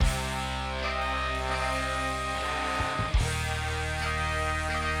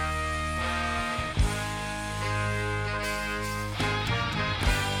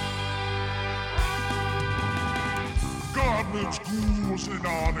It's cruising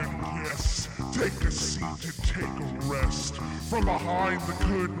on and yes, take a seat and take a rest. From behind the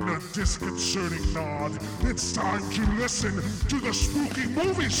curtain, a disconcerting nod. It's time to listen to the Spooky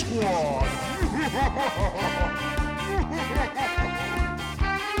Movie Squad.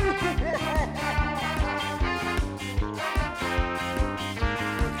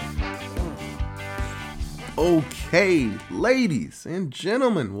 Okay, ladies and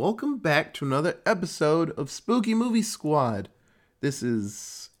gentlemen, welcome back to another episode of Spooky Movie Squad. This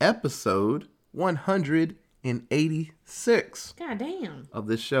is episode 186. God damn. Of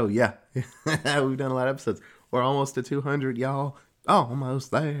this show. Yeah, we've done a lot of episodes. We're almost to 200, y'all.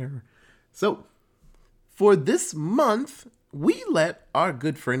 Almost there. So, for this month, we let our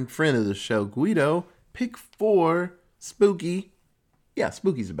good friend of the show, Guido, pick 4 spooky. Yeah,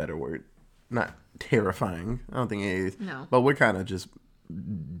 spooky's a better word. Not terrifying. I don't think it is. No. But we're kind of just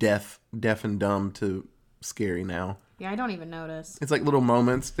deaf and dumb to scary now. Yeah, I don't even notice. It's like little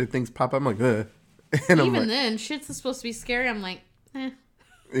moments that things pop up. I'm like, ugh. And even like, then, shit's supposed to be scary. I'm like, eh.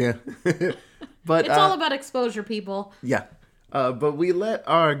 Yeah. But it's all about exposure, people. Yeah. But we let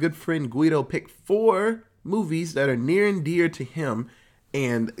our good friend Guido pick 4 movies that are near and dear to him.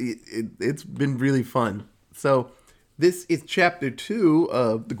 And it's been really fun. So this is chapter 2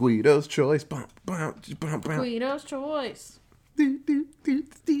 of the Guido's Choice. Guido's Choice.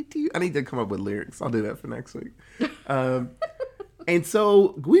 I need to come up with lyrics. I'll do that for next week. And so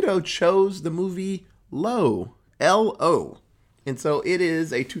Guido chose the movie Low, L-O. And so it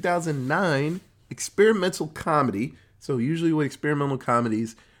is a 2009 experimental comedy. So usually with experimental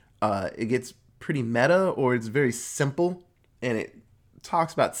comedies, it gets pretty meta or it's very simple. And it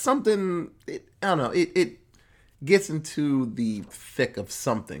talks about something, I don't know, it gets into the thick of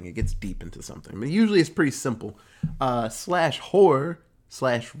something. It gets deep into something. But usually it's pretty simple. Slash horror,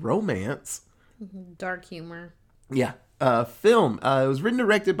 slash romance. Dark humor. Yeah. Film. It was written and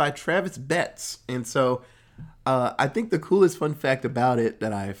directed by Travis Betts. And so I think the coolest fun fact about it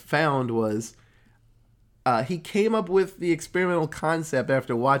that I found was he came up with the experimental concept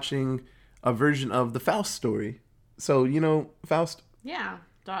after watching a version of the Faust story. So, you know, Faust? Yeah.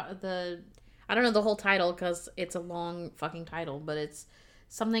 I don't know the whole title because it's a long fucking title, but it's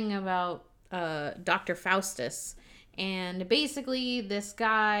something about Dr. Faustus. And basically, this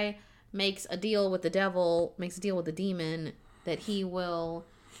guy makes a deal with the devil, makes a deal with the demon that he will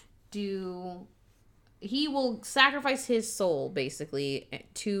sacrifice his soul, basically,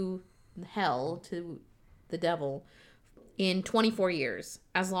 to hell, to the devil, in 24 years.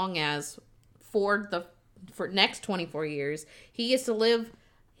 As long as for next 24 years, he gets to live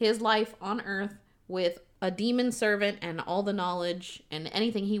his life on Earth with a demon servant and all the knowledge and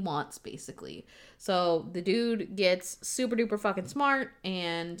anything he wants, basically. So the dude gets super duper fucking smart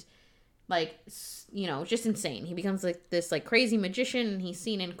and, like, you know, just insane. He becomes like this like crazy magician, and he's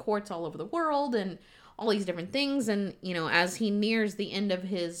seen in courts all over the world and all these different things. And, you know, as he nears the end of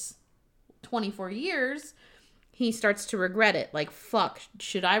his 24 years, he starts to regret it. Like, fuck,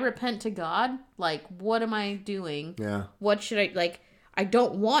 should I repent to God? Like, what am I doing? Yeah. What should I, like, I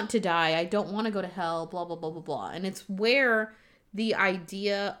don't want to die. I don't want to go to hell, blah, blah, blah, blah, blah. And it's where the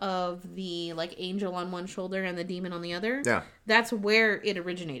idea of the, like, angel on one shoulder and the demon on the other, yeah, that's where it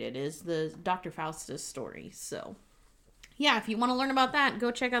originated, is the Dr. Faustus story. So, yeah, if you want to learn about that, go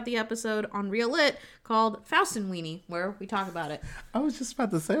check out the episode on Real Lit called Faust and Weenie, where we talk about it. I was just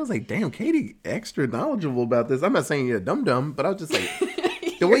about to say, I was like, damn, Katie, extra knowledgeable about this. I'm not saying you're a dum-dum, but I was just like,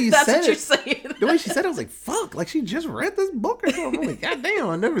 the way you That's said what you're saying. The way she said it, I was like, fuck, like she just read this book or something. I'm like, God damn,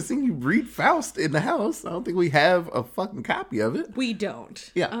 I've never seen you read Faust in the house. I don't think we have a fucking copy of it. We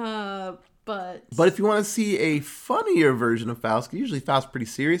don't. Yeah. But if you want to see a funnier version of Faust, 'cause usually Faust's pretty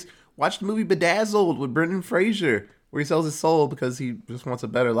serious, watch the movie Bedazzled with Brendan Fraser, where he sells his soul because he just wants a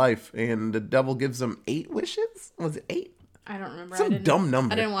better life. And the devil gives him 8 wishes? Was it 8? I don't remember. Some dumb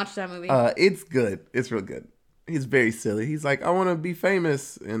number. I didn't watch that movie. It's good. It's real good. He's very silly. He's like, I want to be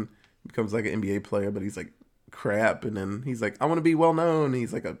famous, and becomes like an NBA player, but he's like crap. And then he's like, I want to be well known.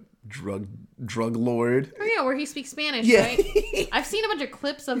 He's like a drug lord. Oh yeah, where he speaks Spanish, yeah. Right? I've seen a bunch of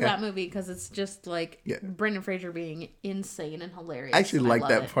clips of that movie because it's just like Brendan Fraser being insane and hilarious. I actually like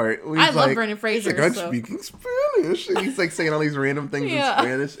that part. I love Brendan Fraser. He's like, I'm speaking Spanish. And he's like saying all these random things in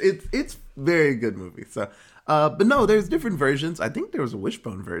Spanish. It's very good movie. So, but no, there's different versions. I think there was a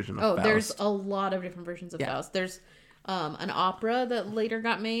Wishbone version of Faust. There's a lot of different versions of Faust. There's an opera that later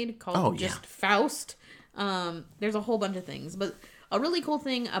got made called Faust. There's a whole bunch of things, but a really cool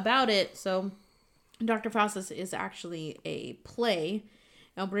thing about it, so Dr. Faustus is actually a play,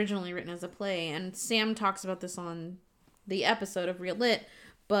 originally written as a play, and Sam talks about this on the episode of Real Lit,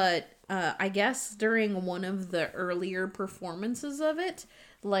 but I guess during one of the earlier performances of it,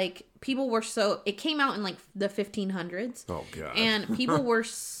 like, people were so... It came out in, like, the 1500s. Oh, God. And people were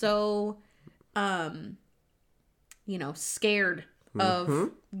so, scared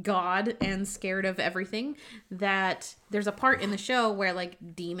of God and scared of everything that there's a part in the show where, like,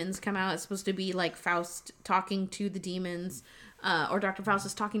 demons come out. It's supposed to be, like, Faust talking to the demons, or Dr. Faust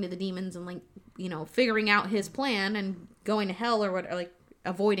is talking to the demons and, like, figuring out his plan and going to hell or what, or, like,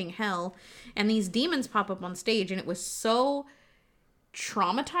 avoiding hell. And these demons pop up on stage, and it was so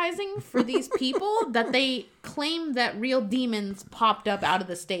traumatizing for these people that they claimed that real demons popped up out of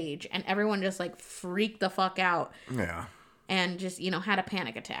the stage, and everyone just, like, freaked the fuck out. Yeah. And just, had a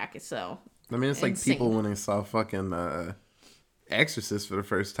panic attack. So, I mean, it's like insane. people when they saw fucking Exorcist for the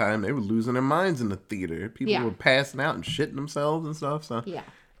first time, they were losing their minds in the theater. People were passing out and shitting themselves and stuff. So Yeah.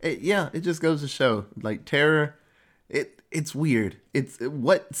 It just goes to show, like, terror. It's weird. It's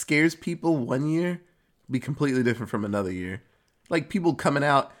what scares people one year be completely different from another year. Like, people coming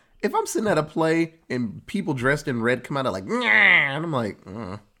out. If I'm sitting at a play and people dressed in red come out, I'm like, nah, and I'm like,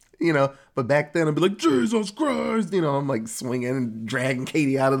 But back then I'd be like, Jesus Christ, I'm like swinging and dragging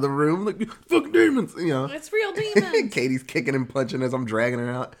Katie out of the room, like, fucking demons, It's real demons. Katie's kicking and punching as I'm dragging her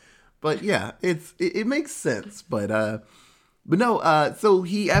out. But yeah, it makes sense. But no. So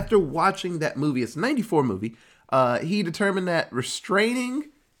he, after watching that movie, it's a 94 movie. He determined that restraining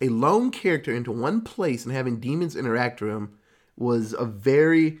a lone character into one place and having demons interact with him was a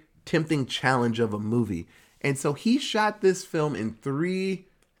very tempting challenge of a movie. And so he shot this film in 3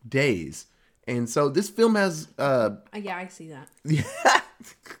 days. And so this film has... yeah, I see that.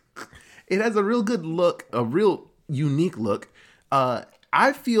 It has a real good look, a real unique look.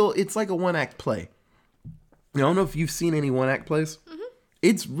 I feel it's like a one-act play. I don't know if you've seen any one-act plays. Mm-hmm.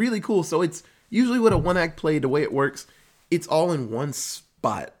 It's really cool. So it's usually with a one-act play, the way it works, it's all in one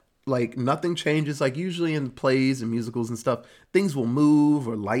spot. Like, nothing changes. Like, usually in plays and musicals and stuff, things will move,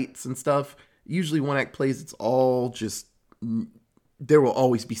 or lights and stuff. Usually one-act plays, it's all just... There will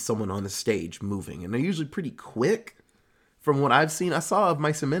always be someone on the stage moving. And they're usually pretty quick. From what I've seen, I saw Of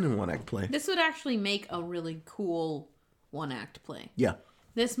Mice and Men in one-act play. This would actually make a really cool one-act play. Yeah.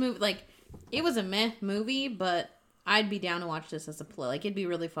 This movie, like, it was a meh movie, but I'd be down to watch this as a play. Like, it'd be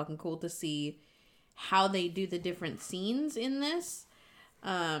really fucking cool to see how they do the different scenes in this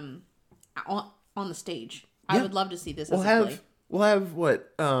on the stage. Yeah. I would love to see this as a play. We'll have,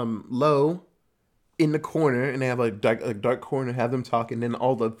 Lo in the corner, and they have a dark corner, have them talk, and then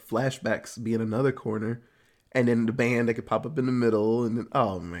all the flashbacks be in another corner. And then the band, they could pop up in the middle, and then,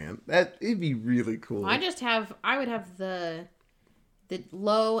 oh man, it'd be really cool. I would have the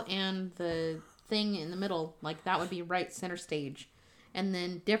Lo and the thing in the middle, like, that would be right center stage. And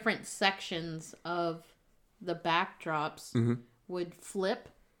then different sections of the backdrops would flip.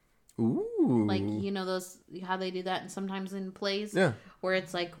 Ooh. Like, those, how they do that, and sometimes in plays. Yeah. Where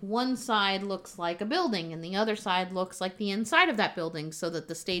it's like one side looks like a building, and the other side looks like the inside of that building, so that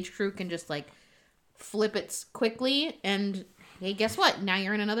the stage crew can just, like, flip it quickly, and hey, guess what? Now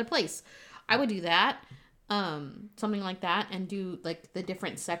you're in another place. I would do that. Something like that, and do, like, the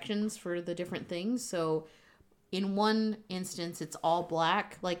different sections for the different things. So in one instance, it's all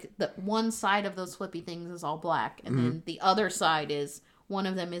black. Like, the one side of those flippy things is all black, and then the other side is, one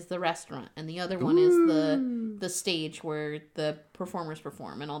of them is the restaurant, and the other one is the stage where the performers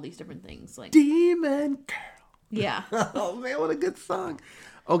perform, and all these different things. Like, Demon Girl. Yeah. Oh man, what a good song.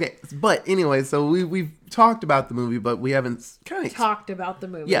 Okay, but anyway, so we've talked about the movie, but we haven't kind of... talked about the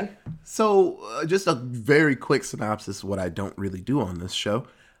movie. Yeah. So, just a very quick synopsis of what I don't really do on this show.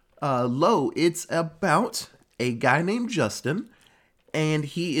 Lo, it's about a guy named Justin, and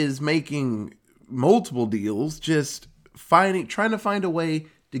he is making multiple deals, just trying to find a way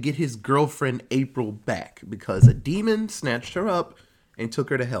to get his girlfriend April back, because a demon snatched her up and took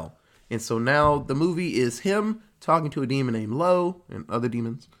her to hell. And so now the movie is him talking to a demon named Lo and other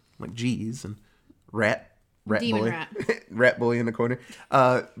demons like Jeez and Rat Demon Boy, Rat. Rat Boy in the corner.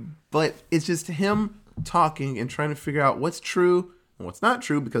 But it's just him talking and trying to figure out what's true and what's not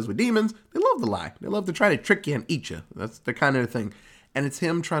true, because with demons, they love to lie. They love to try to trick you and eat you. That's the kind of thing. And it's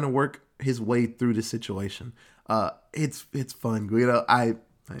him trying to work his way through the situation. It's fun, Guido. I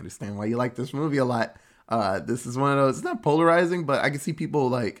understand why you like this movie a lot. This is one of those, it's not polarizing, but I can see people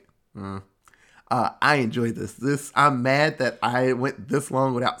like, I enjoyed this. I'm mad that I went this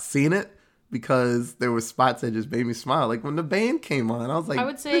long without seeing it, because there were spots that just made me smile. Like when the band came on, I was like, I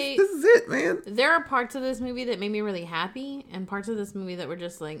would say this is it, man. There are parts of this movie that made me really happy, and parts of this movie that were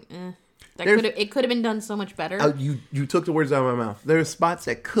just like, it could have been done so much better. You took the words out of my mouth. There are spots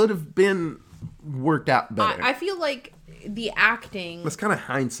that could have been worked out better. I feel like the acting. That's kind of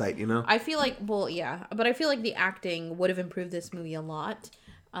hindsight, you know? I feel like, well, yeah, but I feel like the acting would have improved this movie a lot.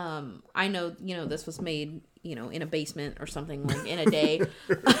 I know, this was made, in a basement or something, like in a day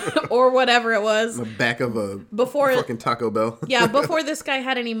or whatever it was. The back of a before fucking Taco Bell. Yeah, before this guy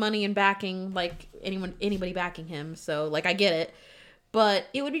had any money and backing, like anybody backing him. So, like, I get it. But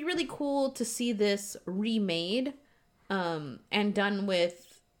it would be really cool to see this remade and done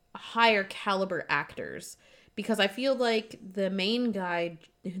with higher caliber actors. Because I feel like the main guy,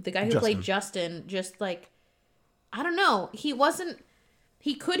 the guy who played Justin, just like, I don't know,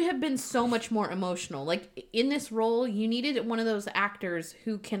 he could have been so much more emotional. Like, in this role, you needed one of those actors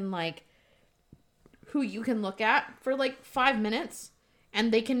who you can look at for like 5 minutes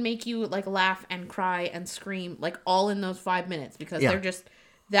and they can make you like laugh and cry and scream like all in those 5 minutes because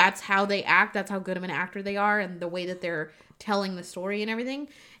that's how they act. That's how good of an actor they are and the way that they're telling the story and everything.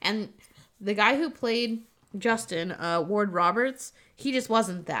 And the guy who played Justin, Ward Roberts, he just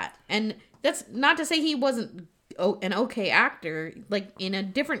wasn't that. And that's not to say he wasn't an okay actor. Like, in a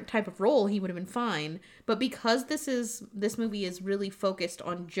different type of role he would have been fine, but because this movie is really focused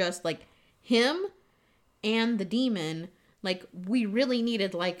on just like him and the demon, like, we really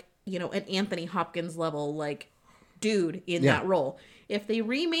needed like, an Anthony Hopkins level like dude in that role. If they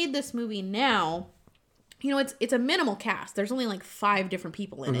remade this movie now, it's a minimal cast. There's only like 5 different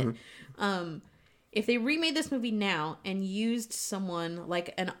people in it. If they remade this movie now and used someone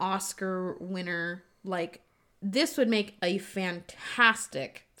like an Oscar winner, like, this would make a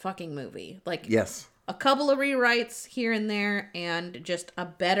fantastic fucking movie. Like, yes, a couple of rewrites here and there and just a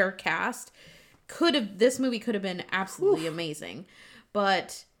better cast. This movie could have been absolutely amazing.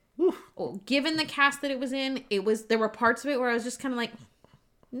 But given the cast that it was in, there were parts of it where I was just kind of like,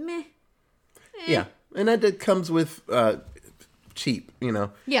 meh. Yeah. And that comes with cheap,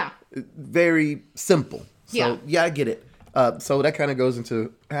 Yeah. Very simple. So, Yeah. I get it. So that kind of goes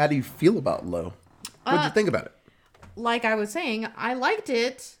into, how do you feel about Low? What'd you think about it? Like I was saying, I liked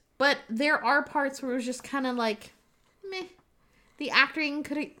it, but there are parts where it was just kind of like, meh. The acting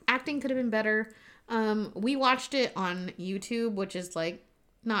could have been better. We watched it on YouTube, which is like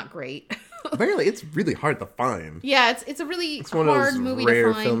not great. Apparently, it's really hard to find. Yeah, it's a really one hard of those movie rare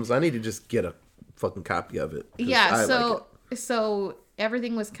to find. films. I need to just get a fucking copy of it. Yeah, like it. So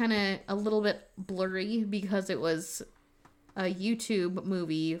everything was kind of a little bit blurry because it was a YouTube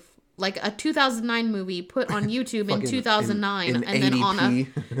movie, like a 2009 movie put on YouTube in 2009, in and then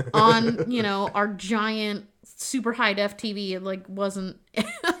 80p. on our giant super high def TV. It like wasn't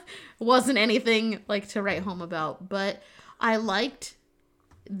anything like to write home about. But I liked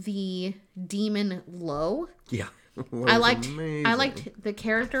the demon Low. Yeah. I liked the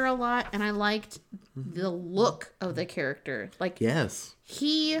character a lot, and I liked the look of the character. Like, yes,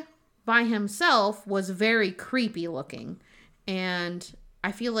 he by himself was very creepy looking, and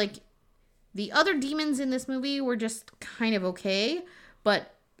I feel like the other demons in this movie were just kind of okay,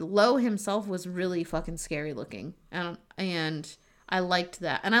 but Low himself was really fucking scary looking, and I liked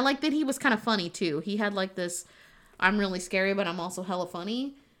that, and I liked that he was kind of funny too. He had like this, I'm really scary, but I'm also hella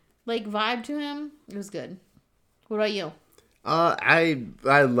funny, like, vibe to him. It was good. What about you? I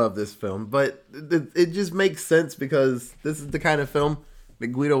love this film, but it just makes sense because this is the kind of film that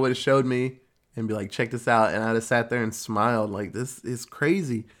Guido would have showed me and be like, check this out, and I'd have sat there and smiled like, this is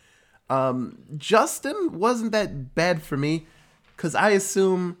crazy. Justin wasn't that bad for me because I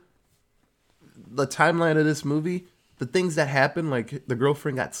assume the timeline of this movie, the things that happened, like the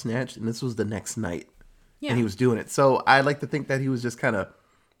girlfriend got snatched and this was the next night and he was doing it. So I like to think that he was just kind of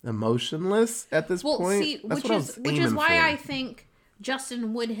emotionless at this point. See, which is why I think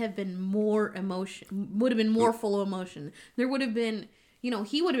Justin would have been more full of emotion. There would have been,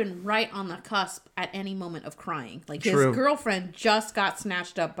 he would have been right on the cusp at any moment of crying. Like, his girlfriend just got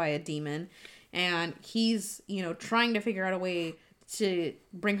snatched up by a demon, and he's, trying to figure out a way to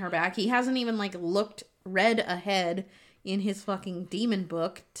bring her back. He hasn't even like read ahead in his fucking demon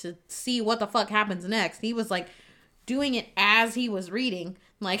book to see what the fuck happens next. He was like doing it as he was reading.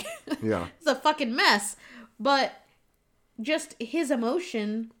 Like, yeah, it's a fucking mess. But just his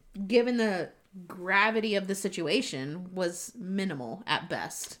emotion, given the gravity of the situation, was minimal at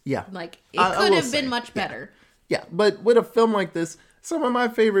best. Yeah. Like, it could have been much better. Yeah, but with a film like this, some of my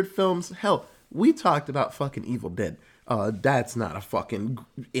favorite films, hell, we talked about fucking Evil Dead. That's not a fucking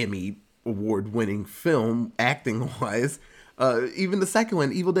Emmy award-winning film, acting-wise. Even the second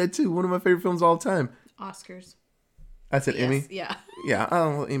one, Evil Dead 2, one of my favorite films of all time. Oscars. I said yes, Emmy? Yeah. Yeah, I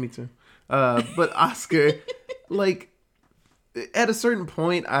don't know, Emmy too. But Oscar, like, at a certain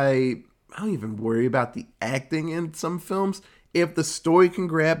point, I don't even worry about the acting in some films. If the story can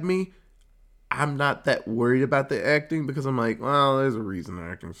grab me, I'm not that worried about the acting because I'm like, well, there's a reason the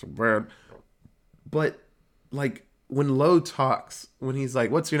acting's so bad. But like when Lo talks, when he's like,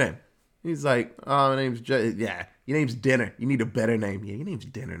 "What's your name?" He's like, "Oh, my name's yeah, your name's Dinner. You need a better name. Yeah, your name's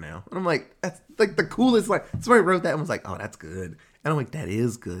Dinner now." And I'm like, that's like the coolest. Like somebody wrote that and was like, "Oh, that's good." And I'm like, that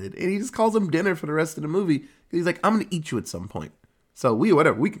is good. And he just calls him Dinner for the rest of the movie. He's like, "I'm gonna eat you at some point. So we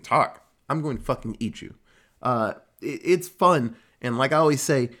can talk. I'm going to fucking eat you." It's fun, and like I always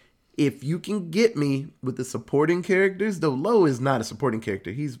say, if you can get me with the supporting characters, though Lo is not a supporting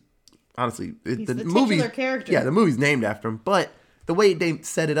character. He's honestly He's the titular character. Yeah, the movie's named after him, but the way they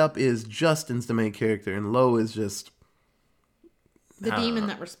set it up is Justin's the main character, and Lo is just the demon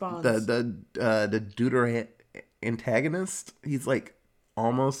that responds. The deuter antagonist. He's like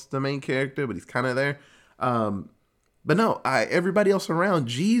almost the main character, but he's kind of there. But no, everybody else around,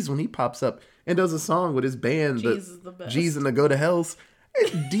 Jeez, when he pops up and does a song with his band, Jeez is the best. Jeez and the Go to Hells,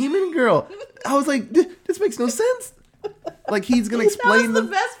 it's Demon Girl. I was like, this makes no sense. Like he's gonna explain that was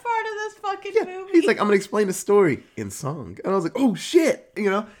the best part of this fucking movie. He's like, I'm gonna explain the story in song, and I was like, oh shit,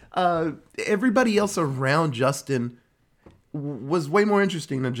 everybody else around Justin was way more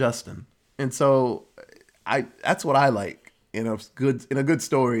interesting than Justin, and so that's what I like in a good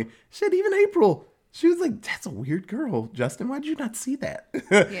story. Shit, even April, she was like, that's a weird girl, Justin. Why did you not see that?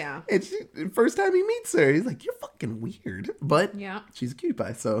 Yeah. And first time he meets her, he's like, you're fucking weird, but yeah, she's a cutie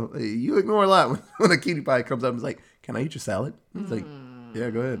pie, so you ignore a lot when a cutie pie comes up and is like, can I eat your salad? He's like,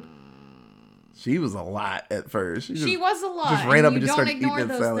 yeah, go ahead. She was a lot at first. She was a lot. Just ran up and just don't started ignore eating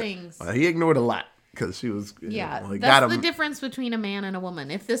the those salad. things. Well, he ignored a lot because she was. Yeah, got that's him. the difference between a man and a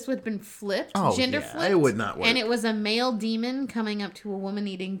woman. If this would have been flipped, gender flipped, it would not work. And it was a male demon coming up to a woman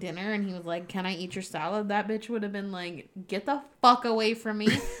eating dinner, and he was like, "Can I eat your salad?" That bitch would have been like, "Get the fuck away from me!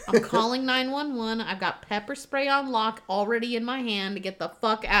 I'm calling 911. I've got pepper spray on lock already in my hand to get the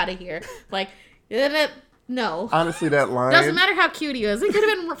fuck out of here." Like, no. Honestly, that line doesn't matter how cute he is. It could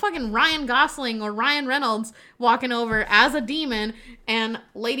have been fucking Ryan Gosling or Ryan Reynolds walking over as a demon, and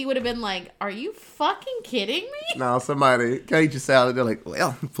lady would have been like, "Are you fucking kidding me?" No, somebody, can I eat your salad? They're like,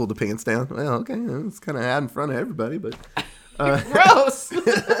 well, pull the pants down. Well, okay, it's kind of out in front of everybody, but gross.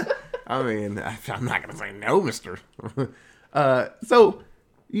 I mean, I'm not gonna say no, mister. So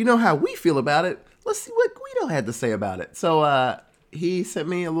you know how we feel about it. Let's see what Guido had to say about it. So he sent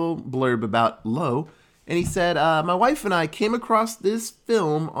me a little blurb about Lo. And he said, my wife and I came across this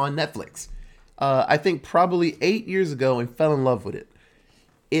film on Netflix, I think probably 8 years ago, and fell in love with it.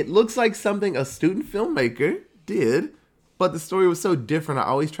 It looks like something a student filmmaker did, but the story was so different, I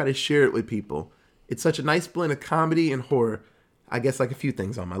always try to share it with people. It's such a nice blend of comedy and horror. I guess like a few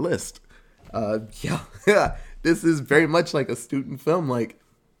things on my list. Yeah, this is very much like a student film. Like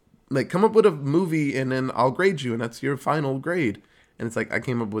come up with a movie and then I'll grade you, and that's your final grade. And it's like, I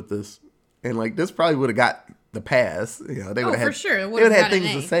came up with this. And like this probably would have got the pass, they would have had, for sure. They would have had an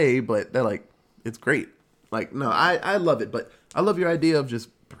things A. to say, but they're like, it's great. Like, no, I love it, but I love your idea of just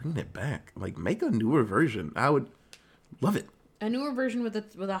bringing it back. Like, make a newer version. I would love it. A newer version with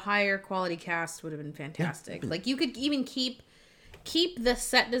a higher quality cast would have been fantastic. Yeah. Like you could even keep the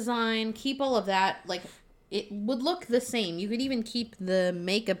set design, keep all of that. Like it would look the same. You could even keep the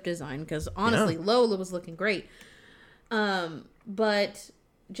makeup design because honestly, Lola was looking great. But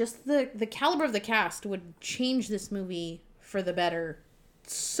just the caliber of the cast would change this movie for the better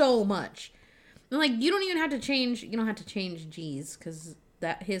so much. And like you don't have to change G's because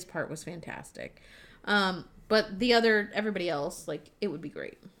that his part was fantastic. But everybody else, like it would be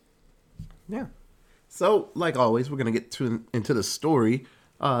great. Yeah. So like always, we're gonna get into the story.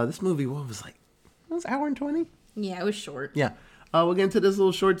 This movie, what was like? It was an hour and 20. Yeah, it was short. Yeah. We'll get into this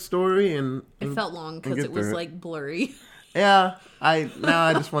little short story and it felt long because it was like blurry. Yeah, I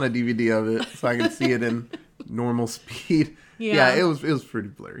just want a DVD of it so I can see it in normal speed. Yeah, it was pretty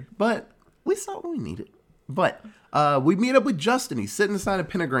blurry, but we saw what we needed. But we meet up with Justin. He's sitting inside a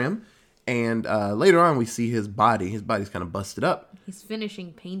pentagram, and later on we see his body. His body's kind of busted up. He's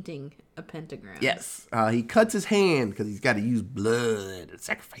finishing painting a pentagram. Yes, he cuts his hand because he's got to use blood and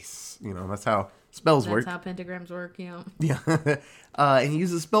sacrifice. That's how spells work. That's how pentagrams work. Yeah. And he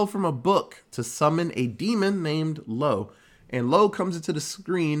uses a spell from a book to summon a demon named Lo. And Lo comes into the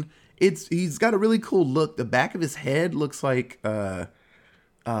screen. He's got a really cool look. The back of his head looks like not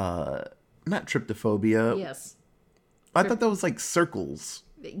trypophobia. Yes. I thought that was like circles.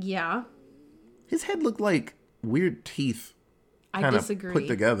 Yeah. His head looked like weird teeth. I disagree. Put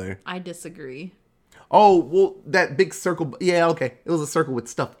together. I disagree. Oh, well, that big circle. Yeah, okay. It was a circle with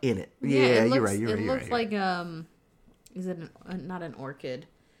stuff in it. Yeah, you're right. It looks like is it not an orchid?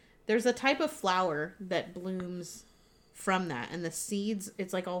 There's a type of flower that blooms from that, and the seeds,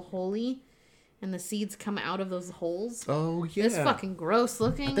 it's like all holy, and the seeds come out of those holes. Oh yeah, It's fucking gross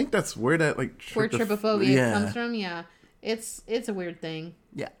looking. I think that's where that where trypophobia comes from. Yeah, it's a weird thing.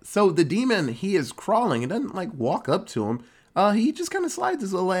 Yeah. So the demon, he is crawling. It doesn't like walk up to him. He just kind of slides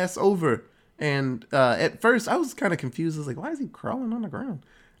his little ass over. And at first, I was kind of confused. I was like, why is he crawling on the ground?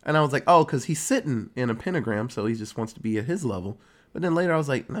 And I was like, oh, because he's sitting in a pentagram, so he just wants to be at his level. But then later, I was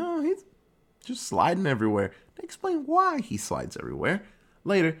like, no, he's just sliding everywhere. They explain why he slides everywhere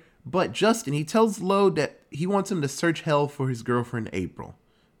later. But Justin, he tells Lo that he wants him to search hell for his girlfriend, April,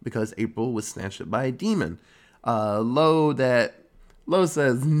 because April was snatched up by a demon. Lo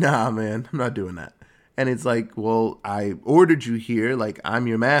says, nah, man, I'm not doing that. And it's like, well, I ordered you here. Like, I'm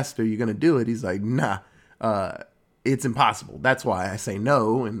your master. You're going to do it. He's like, nah, it's impossible. That's why I say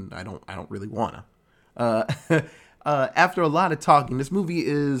no. And I don't really want to. After a lot of talking, this movie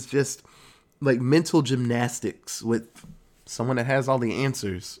is just like mental gymnastics with someone that has all the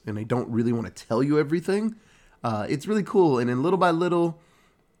answers and they don't really want to tell you everything. It's really cool. And then little by little,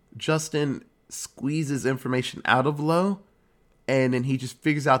 Justin squeezes information out of Lo. And then he just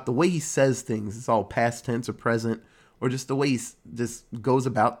figures out the way he says things. It's all past tense or present, or just the way he just goes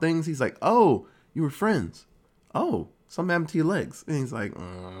about things. He's like, oh, you were friends. Oh, something happened to your legs. And he's like,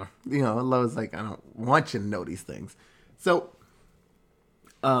 Lo's like, I don't want you to know these things. So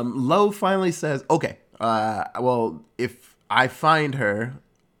Lo finally says, okay, well, if I find her,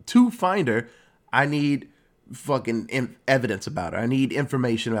 I need fucking evidence about her. I need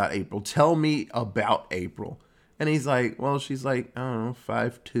information about April. Tell me about April. And he's like, well, she's like, I don't know,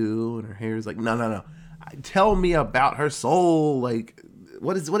 5'2", and her hair is like, no. Tell me about her soul. Like,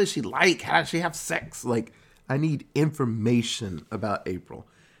 what is she like? How does she have sex? Like, I need information about April.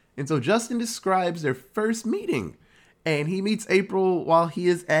 And so Justin describes their first meeting. And he meets April while he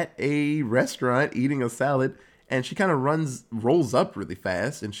is at a restaurant eating a salad. And she kind of rolls up really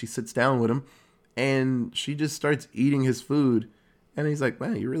fast. And she sits down with him. And she just starts eating his food. And he's like,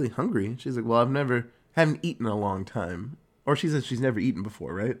 wow, you're really hungry. And she's like, well, haven't eaten in a long time. Or she says she's never eaten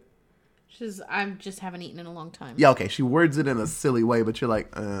before, right? I just haven't eaten in a long time. Yeah, okay. She words it in a silly way, but you're like,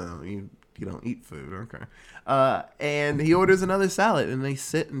 oh, you don't eat food. Okay. And he orders another salad, and they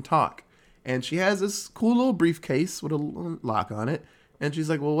sit and talk. And she has this cool little briefcase with a lock on it. And she's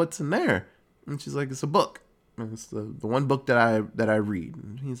like, well, what's in there? And she's like, it's a book. And it's the one book that I read.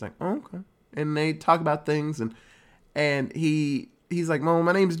 And he's like, oh, okay. And they talk about things, and he's like, well,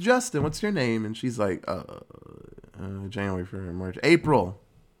 my name's Justin. What's your name? And she's like, January, February, March. April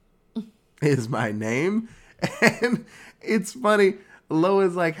is my name. And it's funny. Lo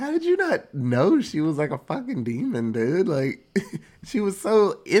is like, how did you not know she was like a fucking demon, dude? Like, she was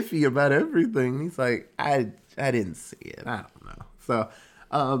so iffy about everything. He's like, I didn't see it. I don't know.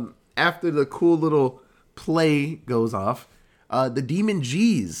 So after the cool little play goes off, the demon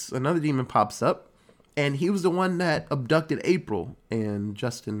G's, another demon, pops up. And he was the one that abducted April, and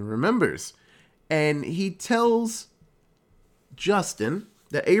Justin remembers. And he tells Justin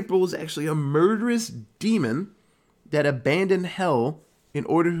that April was actually a murderous demon that abandoned hell in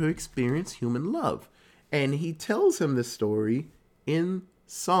order to experience human love. And he tells him this story in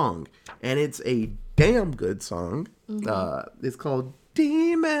song. And it's a damn good song. Mm-hmm. It's called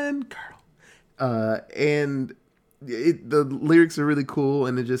Demon Girl. And the lyrics are really cool,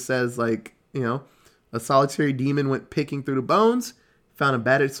 and it just says, like, a solitary demon went picking through the bones, found a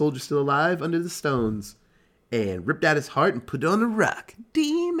battered soldier still alive under the stones, and ripped out his heart and put it on a rock.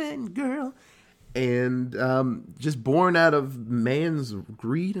 Demon girl. And just born out of man's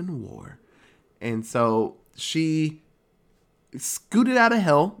greed and war. And so she scooted out of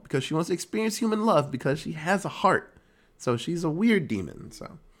hell because she wants to experience human love because she has a heart. So she's a weird demon.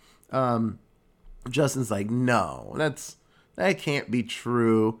 So Justin's like, no, that can't be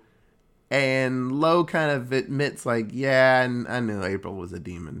true. And Lo kind of admits, like, yeah, I knew April was a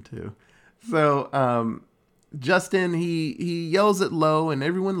demon too. So Justin, he yells at Lo and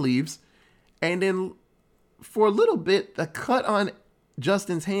everyone leaves. And then for a little bit, the cut on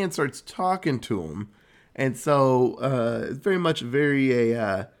Justin's hand starts talking to him. And so it's very much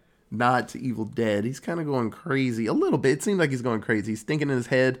a nod to Evil Dead. He's kind of going crazy a little bit. It seems like he's going crazy. He's thinking in his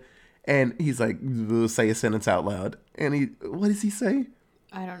head. And he's like, say a sentence out loud. And what does he say?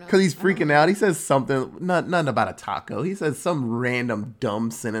 I don't know. Because he's freaking out. He says something, nothing about a taco. He says some random dumb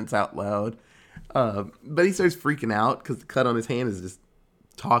sentence out loud. But he starts freaking out because the cut on his hand is just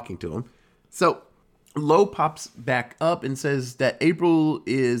talking to him. So Lo pops back up and says that April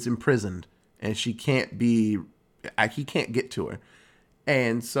is imprisoned and he can't get to her.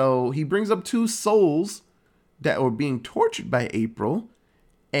 And so he brings up two souls that were being tortured by April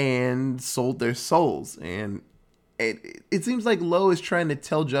and sold their souls. And it seems like Lo is trying to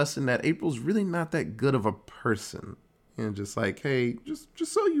tell Justin that April's really not that good of a person. And just like, hey, just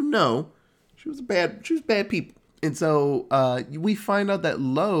so you know, she was bad people. And so we find out that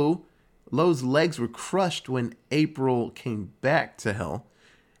Lo's legs were crushed when April came back to hell.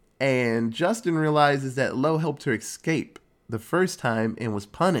 And Justin realizes that Lo helped her escape the first time and was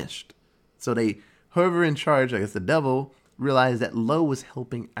punished. So whoever in charge, I guess the devil, realized that Lo was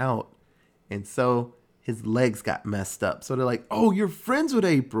helping out. And so his legs got messed up. So they're like, oh, you're friends with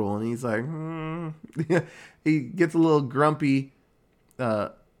April. And he's like, he gets a little grumpy,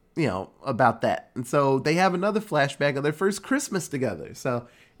 about that. And so they have another flashback of their first Christmas together. So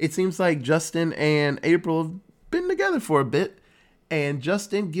it seems like Justin and April have been together for a bit. And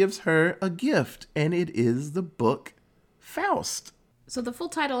Justin gives her a gift. And it is the book Faust. So the full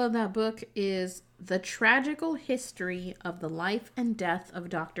title of that book is The Tragical History of the Life and Death of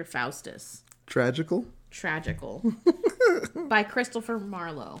Dr. Faustus. Tragical? Tragical. By Christopher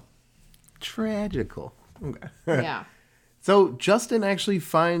Marlowe. Tragical. Okay. Yeah. So Justin actually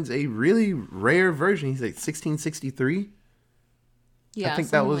finds a really rare version. He's like 1663. Yeah, I think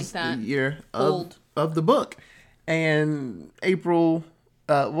that was like that. the year Old. of the book. And April,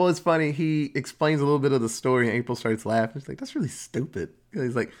 it's funny. He explains a little bit of the story and April starts laughing. She's like, that's really stupid.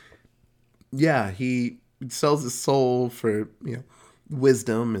 He's like, yeah, he sells his soul for,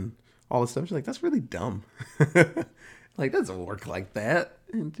 wisdom and all this stuff. She's like, that's really dumb. Like, that doesn't work like that.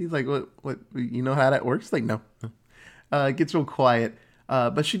 And he's like, what, you know how that works? Like, no. It gets real quiet.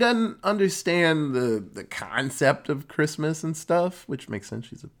 But she doesn't understand the concept of Christmas and stuff, which makes sense.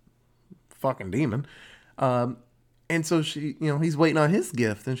 She's a fucking demon. And so he's waiting on his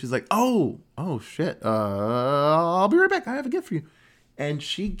gift. And she's like, oh shit. I'll be right back. I have a gift for you. And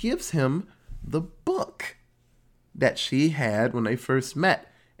she gives him the book that she had when they first met.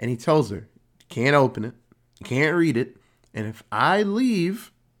 And he tells her, you can't open it. You can't read it. And if I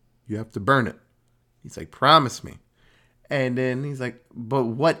leave, you have to burn it. He's like, promise me. And then he's like, but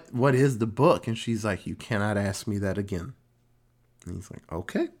what is the book? And she's like, you cannot ask me that again. And he's like,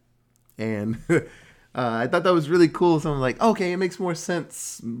 okay. And I thought that was really cool. So I'm like, okay, it makes more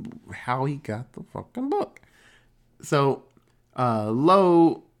sense how he got the fucking book. So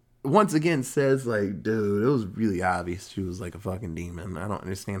Lo once again says like, dude, it was really obvious she was like a fucking demon. I don't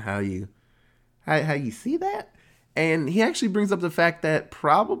understand how you see that. And he actually brings up the fact that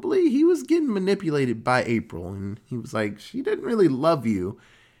probably he was getting manipulated by April. And he was like, she didn't really love you.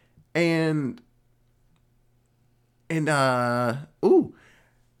 And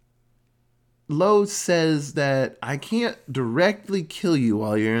Lo says that I can't directly kill you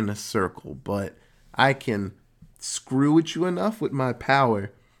while you're in a circle, but I can screw with you enough with my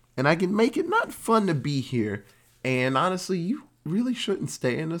power. And I can make it not fun to be here. And honestly, you really shouldn't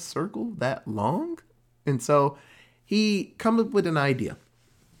stay in a circle that long. And so he comes up with an idea.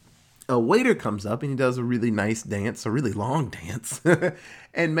 A waiter comes up and he does a really nice dance, a really long dance,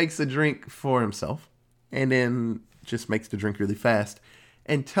 and makes a drink for himself. And then just makes the drink really fast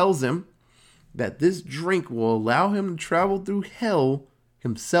and tells him that this drink will allow him to travel through hell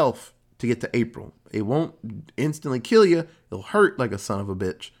himself to get to April. It won't instantly kill you. It'll hurt like a son of a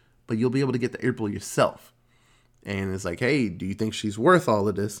bitch, but you'll be able to get to April yourself. And it's like, hey, do you think she's worth all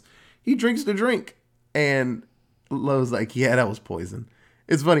of this? He drinks the drink and Lo's like, yeah, that was poison.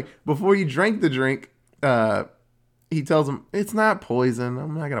 It's funny. Before he drank the drink, he tells him, it's not poison.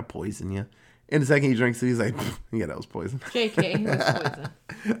 I'm not going to poison you. And the second he drinks it, he's like, yeah, that was poison. JK, it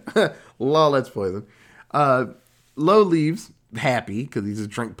was poison. Lol, that's poison. Lo leaves happy because he's just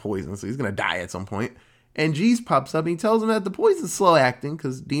drank poison, so he's going to die at some point. And Jeez pops up and he tells him that the poison's slow acting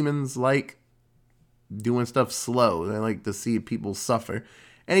because demons like doing stuff slow. They like to see people suffer.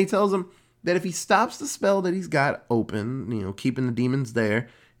 And he tells him that if he stops the spell that he's got open, keeping the demons there,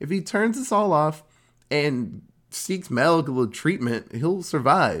 if he turns this all off and seeks medical treatment, he'll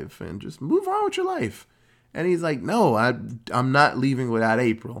survive and just move on with your life. And he's like, no, I'm not leaving without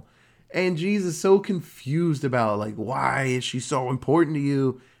April. And Jesus is so confused about like, why is she so important to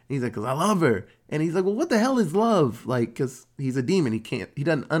you? And he's like, because I love her. And he's like, well, what the hell is love? Like, because he's a demon. He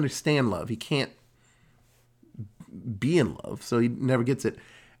doesn't understand love. He can't be in love. So he never gets it.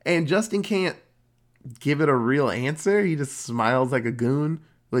 And Justin can't give it a real answer. He just smiles like a goon,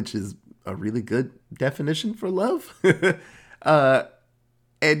 which is a really good definition for love.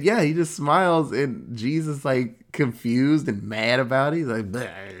 And yeah, he just smiles and Jesus like confused and mad about it. He's like,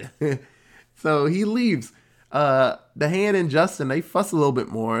 bleh. So he leaves. The Hand and Justin, they fuss a little bit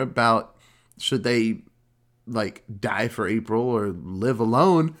more about should they like die for April or live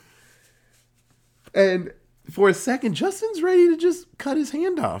alone. And for a second, Justin's ready to just cut his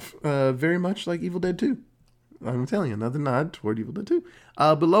hand off. Very much like Evil Dead 2. I'm telling you, another nod toward Evil Dead 2.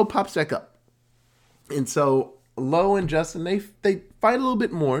 But Lo pops back up. And so Lo and Justin, they fight a little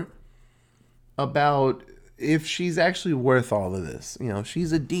bit more about if she's actually worth all of this. You know,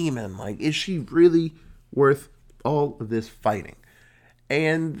 she's a demon. Like, is she really worth all of this fighting?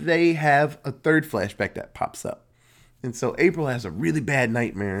 And they have a third flashback that pops up. And so April has a really bad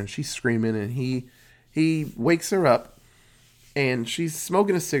nightmare and she's screaming, and he wakes her up and she's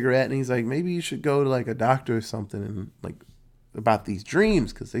smoking a cigarette, and he's like, maybe you should go to like a doctor or something and like about these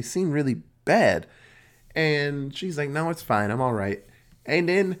dreams because they seem really bad. And she's like, no, it's fine. I'm all right. And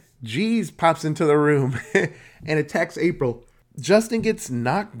then Jeez pops into the room and attacks April. Justin gets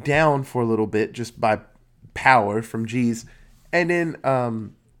knocked down for a little bit just by power from Jeez. And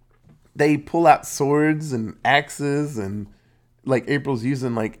then they pull out swords and axes, and like April's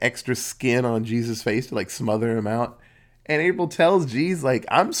using like extra skin on Jesus' face to like smother him out. And April tells Jeez, like,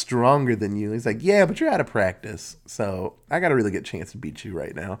 I'm stronger than you. He's like, yeah, but you're out of practice. So I got a really good chance to beat you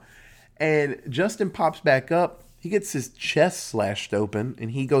right now. And Justin pops back up. He gets his chest slashed open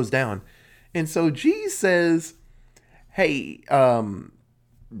and he goes down. And so Jeez says, hey,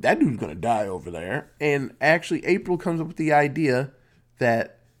 that dude's going to die over there. And actually April comes up with the idea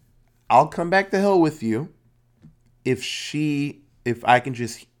that I'll come back to hell with you if I can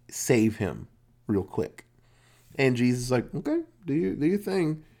just save him real quick. And Jeez is like, okay, do your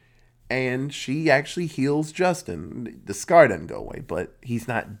thing. And she actually heals Justin. The scar doesn't go away, but he's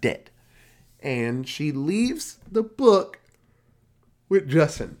not dead. And she leaves the book with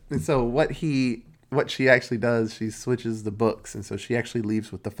Justin. And so what she actually does, she switches the books. And so she actually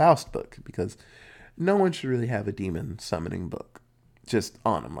leaves with the Faust book, because no one should really have a demon summoning book just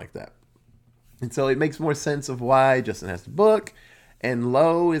on them like that. And so it makes more sense of why Justin has the book. And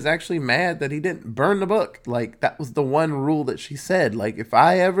Lo is actually mad that he didn't burn the book. Like, that was the one rule that she said. Like, if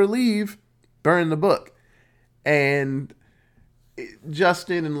I ever leave, burn the book. And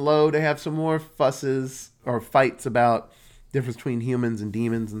Justin and Lo, they have some more fusses or fights about difference between humans and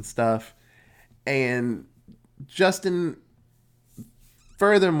demons and stuff. And Justin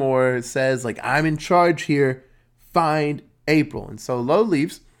furthermore says, like, I'm in charge here. Find April. And so Lo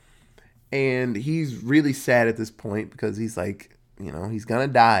leaves. And he's really sad at this point because he's like, you know, he's going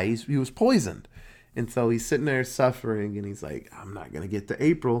to die. He was poisoned. And so he's sitting there suffering, and he's like, I'm not going to get to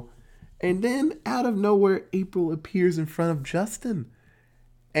April. And then out of nowhere, April appears in front of Justin.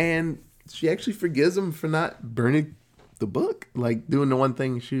 And she actually forgives him for not burning the book, like doing the one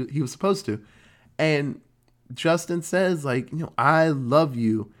thing he was supposed to. And Justin says, like, you know, I love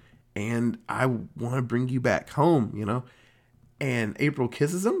you and I want to bring you back home, you know. And April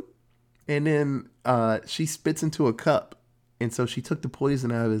kisses him. And then she spits into a cup. And so she took the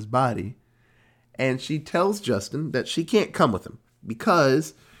poison out of his body. And she tells Justin that she can't come with him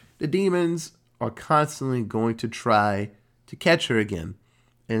because the demons are constantly going to try to catch her again.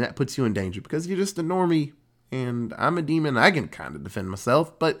 And that puts you in danger because you're just a normie. And I'm a demon. I can kind of defend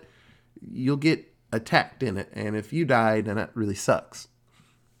myself. But you'll get attacked in it. And if you die, then that really sucks.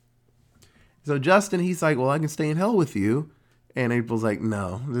 So Justin, he's like, well, I can stay in hell with you. And April's like,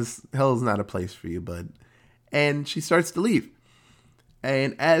 no, this hell is not a place for you, bud. And she starts to leave.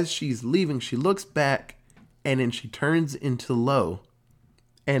 And as she's leaving, she looks back and then she turns into Lo.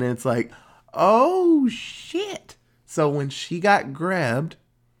 And it's like, oh, shit. So when she got grabbed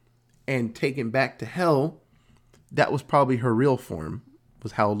and taken back to hell, that was probably her real form,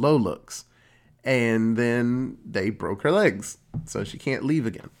 was how Lo looks. And then they broke her legs. So she can't leave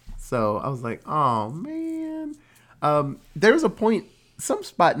again. So I was like, oh, man. There was a point, some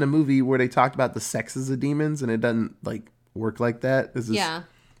spot in the movie where they talked about the sexes of demons, and it doesn't like work like that.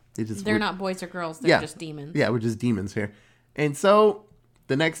 They're not boys or girls. They're just demons. Yeah, we're just demons here. And so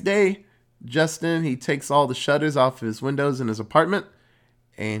the next day, Justin, he takes all the shutters off of his windows in his apartment,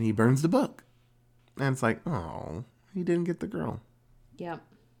 and he burns the book. And it's like, oh, he didn't get the girl. Yep.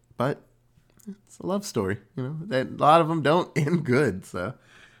 But it's a love story, you know. That a lot of them don't end good. So,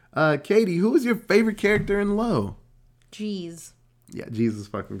 Katie, who was your favorite character in Lo? Jeez. Yeah, Jeez was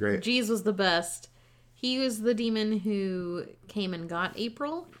fucking great. Jeez was the best. He was the demon who came and got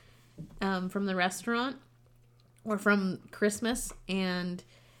April from the restaurant or from Christmas. And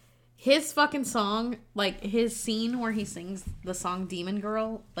his fucking song, like his scene where he sings the song Demon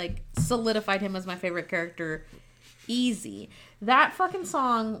Girl, like solidified him as my favorite character. Easy. That fucking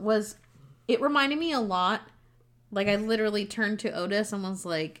song it reminded me a lot. Like, I literally turned to Otis and was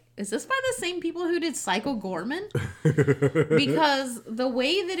like, is this by the same people who did Psycho Gorman? Because the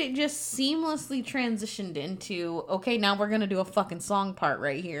way that it just seamlessly transitioned into, okay, now we're going to do a fucking song part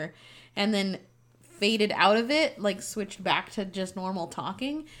right here. And then faded out of it, like switched back to just normal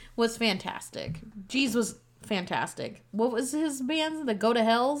talking, was fantastic. Jeez was fantastic. What was his band? The Go to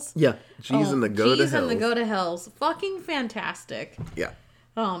Hells? Yeah. G's and the Go to G's Hells. and the Go to Hells. Fucking fantastic. Yeah.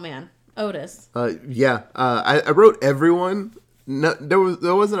 Oh, man. Otis. I wrote everyone. No,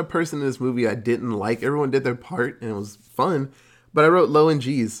 there wasn't a person in this movie I didn't like. Everyone did their part and it was fun. But I wrote Low and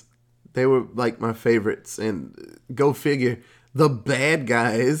G's. They were like my favorites. And go figure, the bad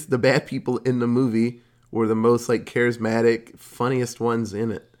guys, the bad people in the movie were the most like charismatic, funniest ones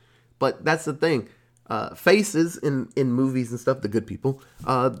in it. But that's the thing. Faces in movies and stuff, the good people,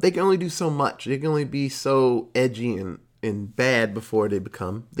 they can only do so much. They can only be so edgy and bad before they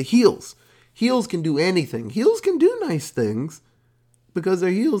become the heels. Heels can do anything. Heels can do nice things because they're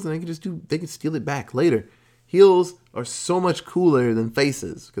heels and they can steal it back later. Heels are so much cooler than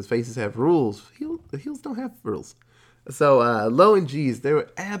faces because faces have rules. The heels don't have rules. So Low and G's, they were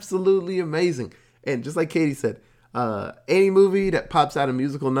absolutely amazing. And just like Katie said, any movie that pops out a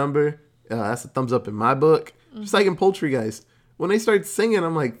musical number, that's a thumbs up in my book. Mm-hmm. Just like in Poultrygeist. When they start singing,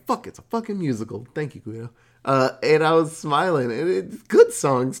 I'm like, fuck, it's a fucking musical. Thank you, Guido. And I was smiling. And it's good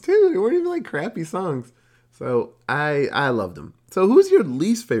songs, too. They weren't even like crappy songs. So I loved them. So who's your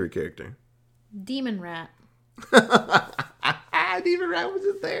least favorite character? Demon Rat. Demon Rat was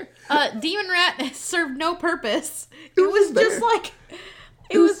just there. Demon Rat served no purpose. It was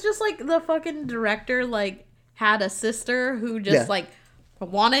was just like the fucking director like had a sister who just like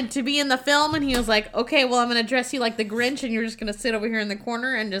wanted to be in the film, and he was like, okay, well, I'm gonna dress you like the Grinch and you're just gonna sit over here in the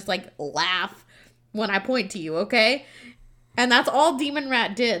corner and just like laugh when I point to you, okay? And that's all Demon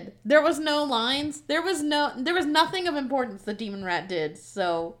Rat did. There was no lines. There was nothing of importance that Demon Rat did.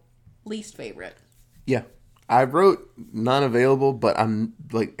 So least favorite. Yeah. I wrote non-available, but I'm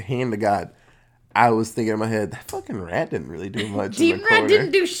like, hand to God, I was thinking in my head, that fucking rat didn't really do much. Demon Rat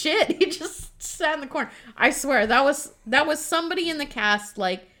didn't do shit. He just sat in the corner. I swear, that was somebody in the cast,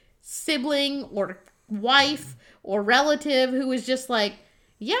 like sibling or wife or relative who was just like,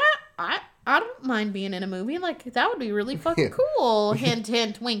 yeah, I don't mind being in a movie. Like, that would be really fucking cool. Hint,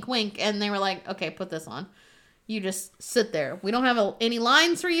 hint, wink, wink. And they were like, okay, put this on. You just sit there. We don't have any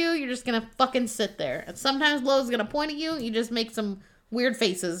lines for you. You're just going to fucking sit there. And sometimes Lowe's going to point at you. You just make some weird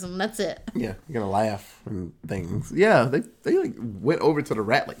faces, and that's it. Yeah, you're going to laugh and things. Yeah, they like went over to the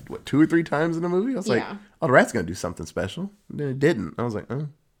rat like, what, 2 or 3 times in the movie? I was like, oh, the rat's going to do something special. And then it didn't. I was like, oh,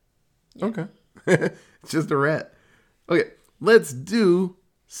 okay. It's just a rat. Okay, let's do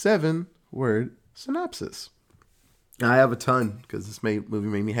 7-word synopsis. I have a ton because this movie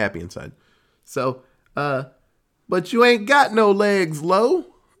made me happy inside. So, but you ain't got no legs, Low.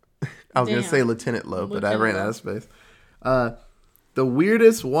 I was going to say Lieutenant Low, but I ran out of space. The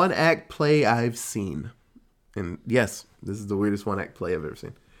weirdest one-act play I've seen. And yes, this is the weirdest one-act play I've ever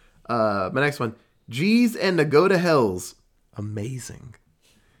seen. My next one, G's and the Go to Hells. Amazing.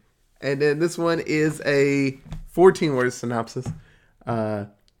 And then this one is a 14-word synopsis.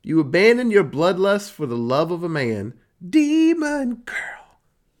 You abandon your bloodlust for the love of a man. Demon girl.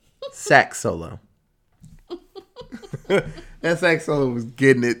 Sax solo. That sax solo was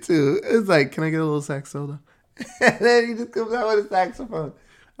getting it too. It's like, can I get a little sax solo? And then he just comes out with a saxophone.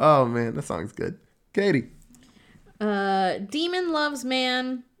 Oh man, that song's good. Katie. Demon loves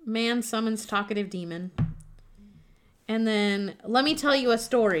man. Man summons talkative demon. And then, let me tell you a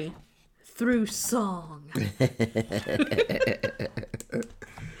story. Through song.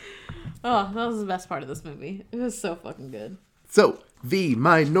 Oh, that was the best part of this movie. It was so fucking good. So, the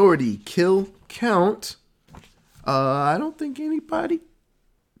minority kill count. I don't think anybody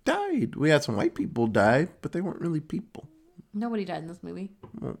died. We had some white people die, but they weren't really people. Nobody died in this movie.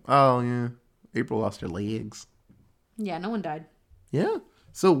 Oh, yeah. April lost her legs. Yeah, no one died. Yeah.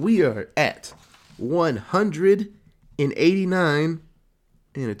 So we are at 189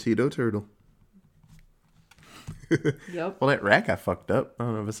 and a Tito turtle. Yep. Well, that rat got fucked up. I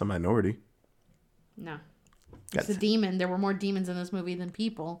don't know if it's a minority. No. It's a demon. There were more demons in this movie than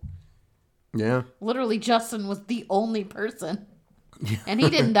people. Yeah. Literally, Justin was the only person. Yeah. And he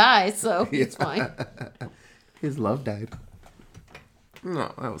didn't die, so it's fine. His love died.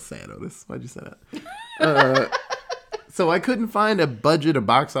 No, that was sad, Otis. Why'd you say that? So I couldn't find a budget or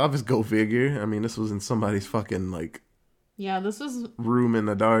box office. Go figure. I mean, this was in somebody's fucking, like... Yeah, this was... room in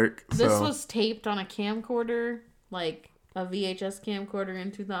the dark. This was taped on a camcorder, like a VHS camcorder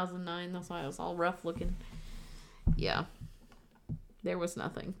in 2009. That's why it was all rough looking. Yeah. There was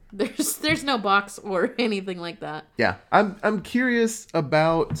nothing. There's no box or anything like that. Yeah. I'm curious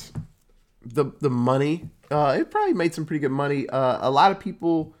about the money. It probably made some pretty good money. A lot of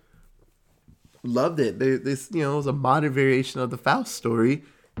people loved it. This it was a modern variation of the Faust story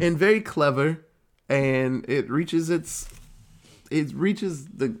and very clever, and it reaches the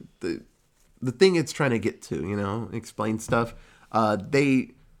the thing it's trying to get to, explain stuff. A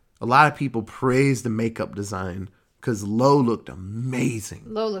lot of people praise the makeup design because Lo looked amazing.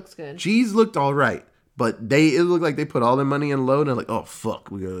 Lo looks good. G's looked all right, but it looked like they put all their money in Lo, and they're like, oh fuck,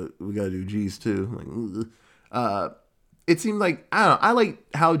 we gotta do G's too. Like, it seemed like I like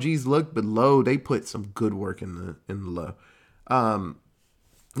how G's looked, but Lo, they put some good work in the Lo.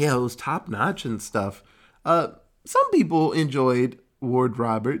 Yeah, it was top notch and stuff. Some people enjoyed Ward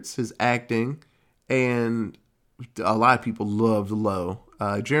Roberts, his acting, and a lot of people loved Lo.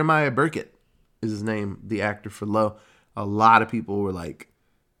 Jeremiah Burkett is his name, the actor for Lo. A lot of people were like,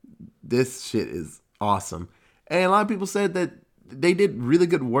 this shit is awesome. And a lot of people said that they did really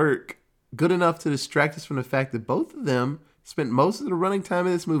good work, good enough to distract us from the fact that both of them spent most of the running time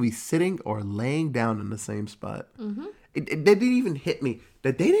of this movie sitting or laying down in the same spot. Mm-hmm. It didn't even hit me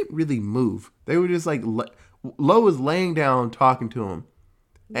that they didn't really move. They were just like, Lo was laying down talking to him.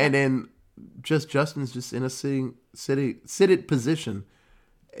 Yeah. And then Justin's just in a seated position.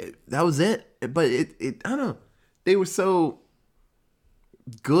 That was it. But it I don't know. They were so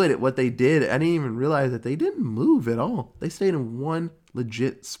good at what they did. I didn't even realize that they didn't move at all. They stayed in one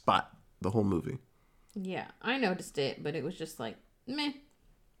legit spot the whole movie. Yeah, I noticed it, but it was just like, meh.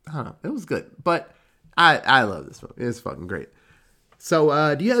 I don't know. It was good. But I love this movie. It's fucking great.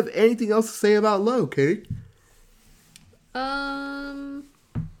 So, do you have anything else to say about Lo, Katie? Not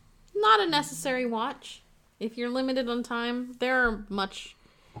a necessary watch. If you're limited on time, there are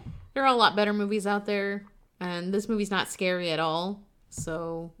a lot better movies out there, and this movie's not scary at all.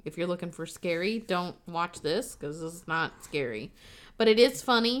 So if you're looking for scary, don't watch this because it's not scary. But it is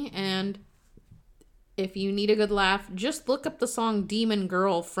funny, and if you need a good laugh, just look up the song Demon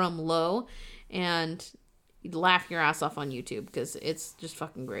Girl from Lo and laugh your ass off on YouTube because it's just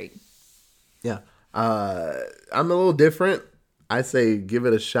fucking great. Yeah. I'm a little different. I say give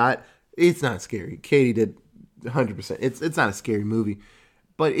it a shot. It's not scary. Katie did 100%. It's not a scary movie,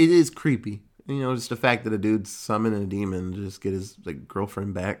 but it is creepy. Just the fact that a dude's summoning a demon to just get his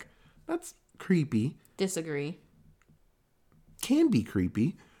girlfriend back. That's creepy. Disagree. Can be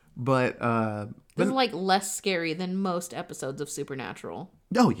creepy, but this is less scary than most episodes of Supernatural.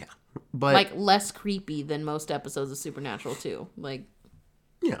 Oh yeah, but less creepy than most episodes of Supernatural too.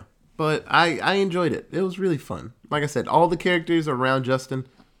 Yeah, but I enjoyed it. It was really fun. Like I said, all the characters around Justin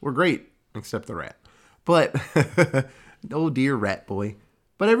were great except the rat. But oh dear rat boy.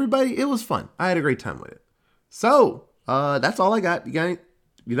 But everybody, it was fun. I had a great time with it. So, that's all I got. You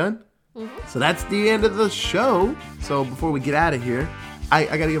done? Mm-hmm. So that's the end of the show. So before we get out of here, I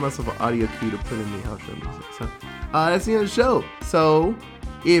got to give myself an audio cue to put in the outro music. So that's the end of the show. So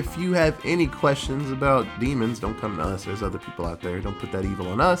if you have any questions about demons, don't come to us. There's other people out there. Don't put that evil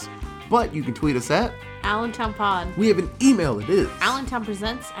on us. But you can tweet us at AllentownPod. We have an email. It is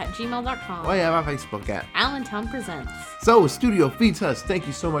AllentownPresents@gmail.com. We have our Facebook at AllentownPresents. So Studio Feeds Us. Thank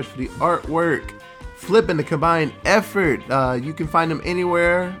you so much for the artwork. Flip and the Combined Effort. You can find them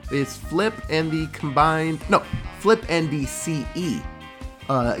anywhere. It's Flip and the CE.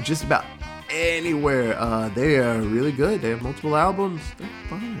 Just about anywhere. They are really good. They have multiple albums. They're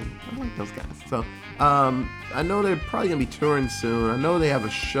fun. I like those guys. So I know they're probably gonna be touring soon. I know they have a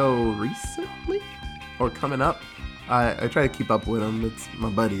show recently or coming up. I try to keep up with them. It's my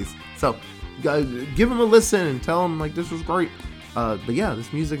buddies. So give them a listen and tell them this was great. But yeah,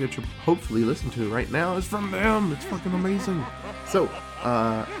 this music that you're hopefully listening to right now is from them. It's fucking amazing. So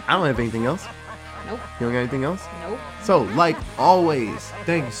I don't have anything else. Nope. You don't got anything else? Nope. So, like always,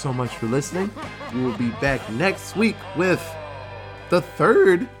 thank you so much for listening. We will be back next week with the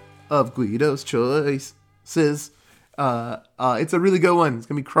third of Guido's Choices. It's a really good one. It's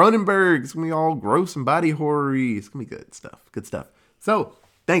going to be Cronenberg. It's going to be all gross and body horror-y. It's going to be good stuff. Good stuff. So,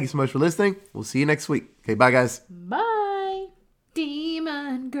 thank you so much for listening. We'll see you next week. Okay, bye, guys. Bye.